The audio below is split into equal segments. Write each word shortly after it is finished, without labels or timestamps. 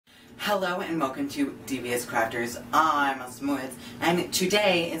Hello and welcome to Devious Crafters. I'm Austin Woods, and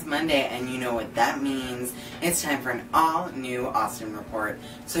today is Monday, and you know what that means. It's time for an all-new Austin Report.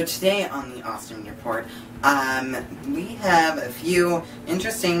 So today on the Austin Report, we have a few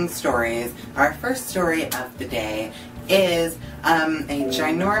interesting stories. Our first story of the day is a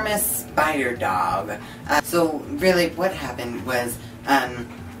ginormous spider dog. So really what happened was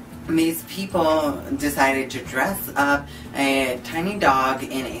these people decided to dress up a tiny dog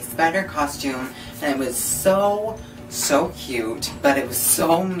in a spider costume, and it was so cute, but it was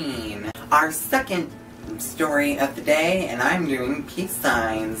so mean. Our second story of the day, and I'm doing peace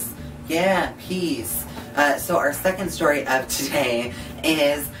signs. Yeah, peace. So our second story of today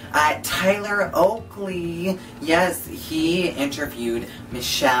is Tyler Oakley. Yes, he interviewed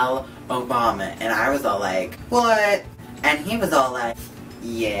Michelle Obama, and I was all like, what? And he was all like,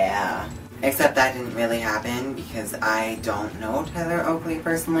 yeah. Except that didn't really happen because I don't know Tyler Oakley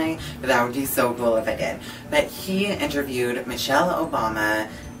personally, but that would be so cool if I did. But he interviewed Michelle Obama,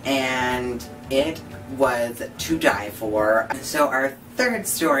 and it was to die for. So our third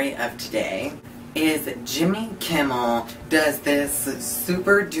story of today is Jimmy Kimmel does this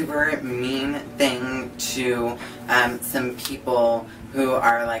super duper mean thing to some people who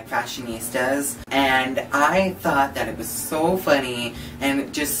are like fashionistas, and I thought that it was so funny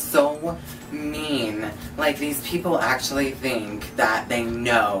and just so mean. Like, these people actually think that they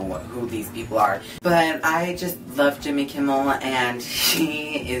know who these people are. But I just love Jimmy Kimmel, and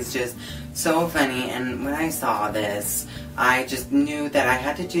he is just so funny, and when I saw this, I just knew that I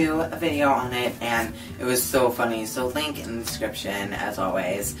had to do a video on it, and it was so funny. So link in the description, as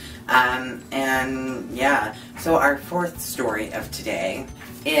always. And yeah, so our fourth story of today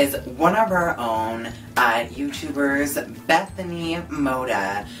is one of our own YouTubers, Bethany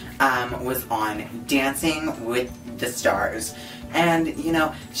Moda, was on Dancing with the Stars. And, you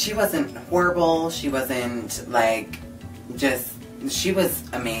know, she wasn't horrible, she wasn't, like, she was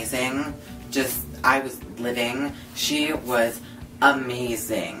amazing. I was living. She was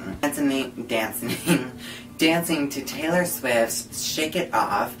amazing. Dancing to Taylor Swift's Shake It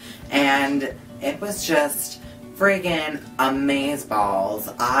Off, and it was just friggin'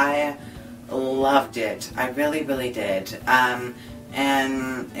 amazeballs. I loved it. I really, really did. And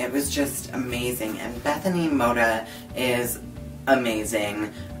it was just amazing. And Bethany Moda is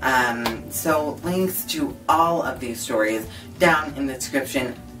amazing. So links to all of these stories down in the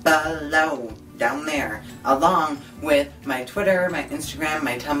description below, down there, along with my Twitter, my Instagram,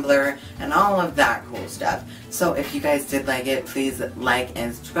 my Tumblr, and all of that cool stuff. So if you guys did like it, please like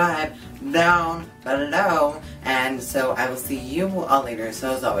and subscribe down below. And so I will see you all later.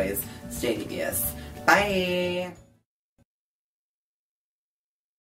 So as always, stay devious. Bye!